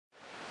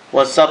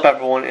What's up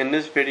everyone, in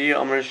this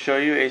video I'm going to show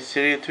you a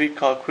Cydia tweak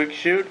called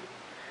QuickShoot.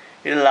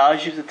 It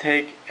allows you to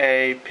take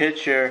a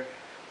picture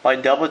by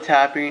double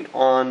tapping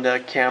on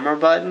the camera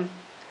button.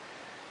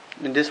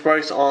 And this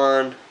works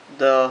on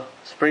the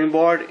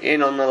springboard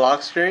and on the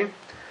lock screen.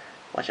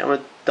 Watch, I'm going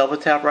to double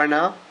tap right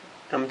now.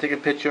 I'm going to take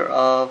a picture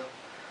of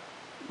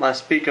my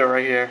speaker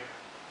right here.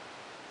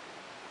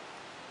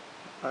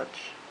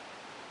 Watch.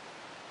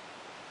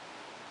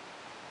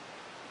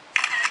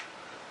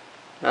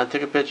 Now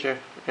take a picture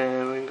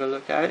and we can go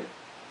look at it.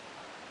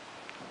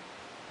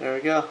 There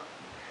we go.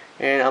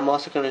 And I'm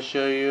also going to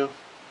show you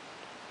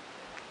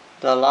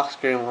the lock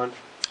screen one.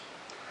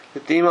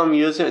 The theme I'm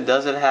using, it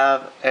doesn't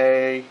have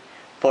a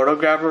photo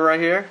grabber right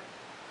here,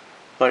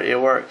 but it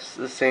works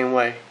the same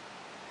way.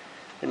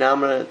 And now I'm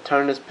going to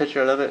turn this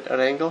picture a little bit at an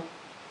angle.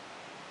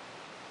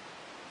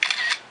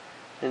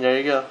 And there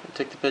you go. I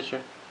took the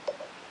picture.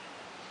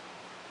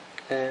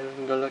 And we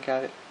can go look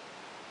at it.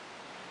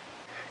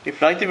 If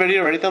you liked the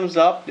video, rate it a thumbs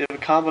up, leave a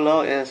comment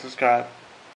below, and subscribe.